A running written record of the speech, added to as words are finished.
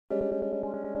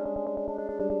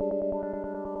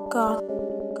Goth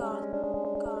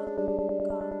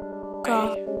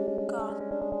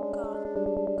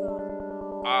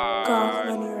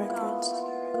Money records.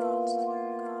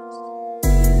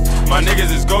 My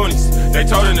niggas is goonies, they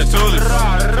told in the toolies.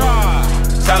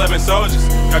 Taliban soldiers,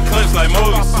 got clips like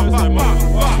movies.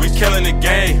 We killing the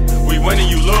game, we winning,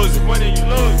 you losing.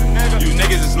 You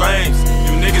niggas is lames,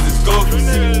 you niggas is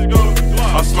goofies.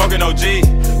 I'm smoking OG,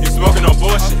 you smoking on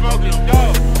bullshit.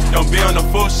 Don't be on the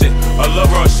full shit, or lil'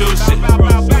 bro shoot shit.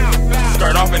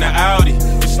 Skirt off in the Audi,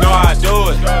 you know how I do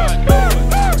it.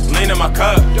 Lean in my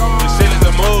cup, this shit is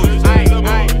a mood.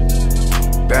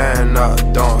 Band up,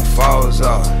 throwing foes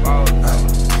up.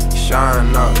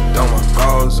 Shine up, throwing my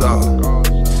goals up.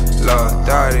 Love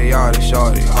 30, all these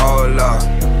shorty, hold up.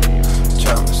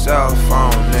 Check my cell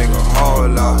phone, nigga,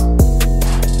 hold up.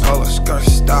 Pull a skirt,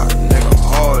 stop, nigga,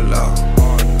 hold up.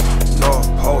 North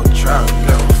Pole trap,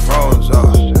 nigga, froze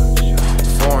up.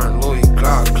 Foreign Louis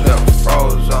Glock clip,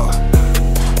 froze up.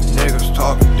 Niggas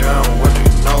talking down with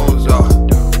their nose up.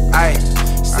 Ayy,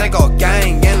 sicko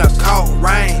gang in the coat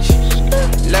range.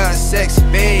 Lil'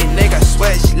 6B, nigga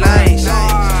switch lanes.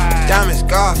 Diamonds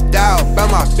golfed out, but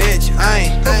my bitch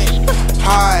ain't.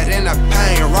 Hard in the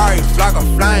pain, Rari flock a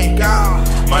flame.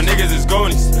 My niggas is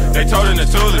goonies, they told in the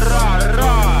toolies.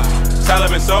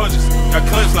 Taliban soldiers, got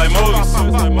clips like movies.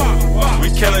 We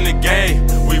killing the game,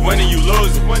 we winning, you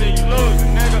losing.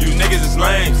 You niggas is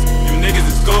lames, you niggas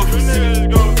is goofies.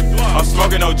 I'm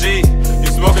smoking OG, you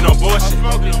smoking on bullshit.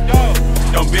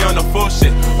 Don't be on the full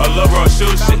shit, or lil' bro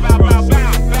shoot shit.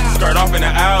 Skirt off in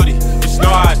the Audi, you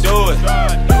know how I do it.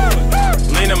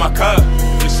 Lean in my cup,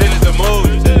 this shit is a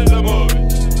mood.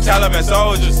 Taliban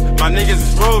soldiers, my niggas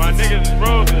is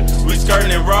ruthless. We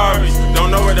skirting in Rarries,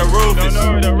 don't know where the roof is.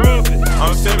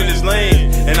 I'm sipping this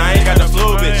lean, and I ain't got the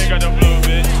flu, bitch.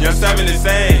 Young 7 is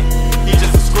saying, he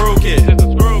just a screw kid.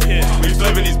 We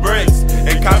flipping these bricks,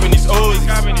 and copping these Uzis.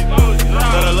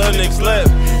 Let a little nigga slip,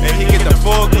 and he get the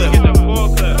full clip.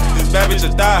 This bad bitch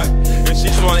a thot, and she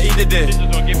just wanna eat the dick.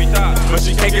 But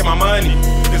she can't get my money,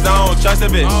 cause I don't trust a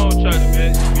bitch.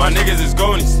 My niggas is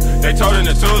goonies, they told in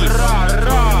the toolies.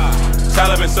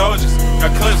 Taliban soldiers,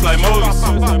 got clips like movies.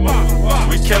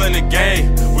 We killing the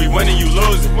game, we winning, you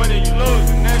losing.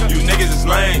 You niggas is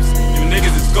lames, you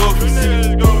niggas is goofies.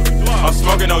 I'm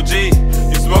smoking OG,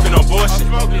 you smoking on bullshit.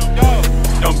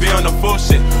 Don't be on the full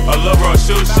shit, or lil' bro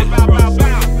shoot shit.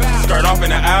 Skirt off in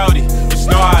the Audi, you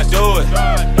know how I do it.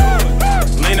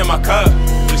 Lean in my cup,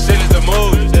 this shit is a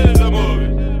mood.